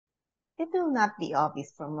It will not be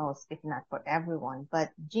obvious for most, if not for everyone,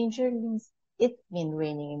 but Jingerly's It's Been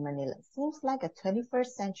Raining in Manila seems like a 21st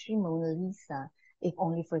century Mona Lisa, if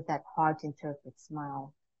only for that hard-to-interpret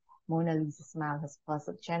smile. Mona Lisa's smile has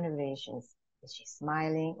puzzled generations. Is she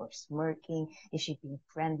smiling or smirking? Is she being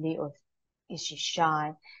friendly or is she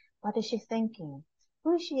shy? What is she thinking?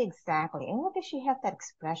 Who is she exactly? And what does she have that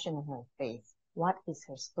expression on her face? What is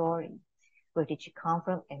her story? Where did she come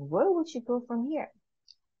from and where will she go from here?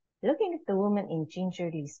 Looking at the woman in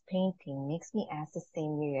Gingerly's painting makes me ask the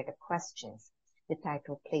same myriad of questions. The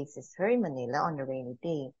title places her in Manila on a rainy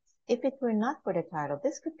day. If it were not for the title,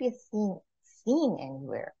 this could be a scene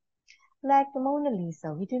anywhere. Like the Mona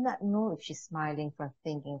Lisa, we do not know if she's smiling from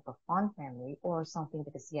thinking of a fond memory or something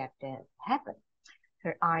that is yet to happen.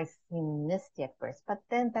 Her eyes seem misty at first, but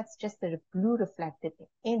then that's just the blue reflected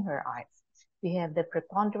in her eyes. We have the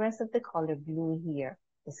preponderance of the color blue here.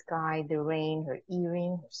 The sky, the rain, her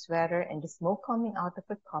earring, her sweater, and the smoke coming out of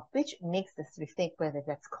her cup, which makes us rethink whether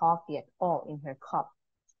that's coffee at all in her cup.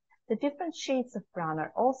 The different shades of brown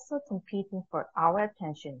are also competing for our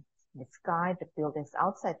attention. The sky, the buildings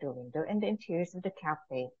outside the window, and the interiors of the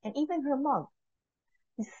cafe, and even her mug.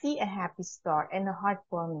 We see a happy star and a heart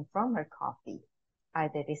forming from her coffee.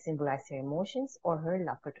 Either they symbolize her emotions or her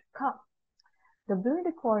love for the cup. The blue in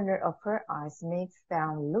the corner of her eyes makes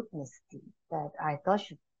them look misty, that I thought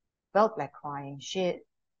she felt like crying. She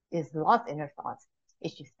is lost in her thoughts.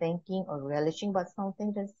 Is she thinking or relishing about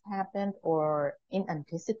something that's happened or in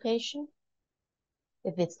anticipation?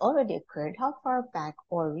 If it's already occurred, how far back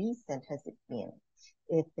or recent has it been?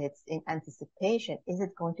 If it's in anticipation, is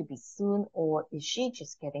it going to be soon or is she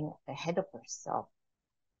just getting ahead of herself?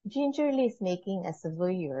 Gingerly is making a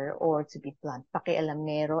voyeur, or to be blunt,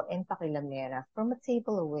 pakialamero and pakilamera from a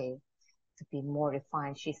table away. To be more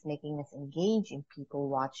refined, she's making us engage in people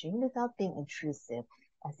watching without being intrusive,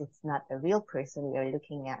 as it's not a real person we are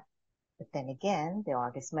looking at. But then again, the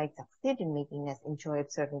artist might succeed in making us enjoy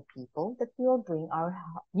observing people that will bring our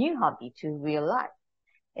new hobby to real life.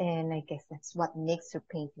 And I guess that's what makes her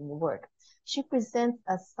painting work. She presents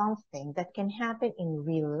us something that can happen in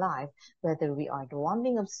real life, whether we are the one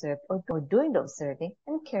being observed or doing the observing,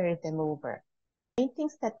 and carry them over.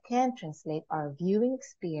 Paintings that can translate our viewing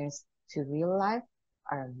experience to real life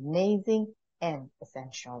are amazing and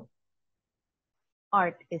essential.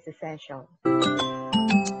 Art is essential.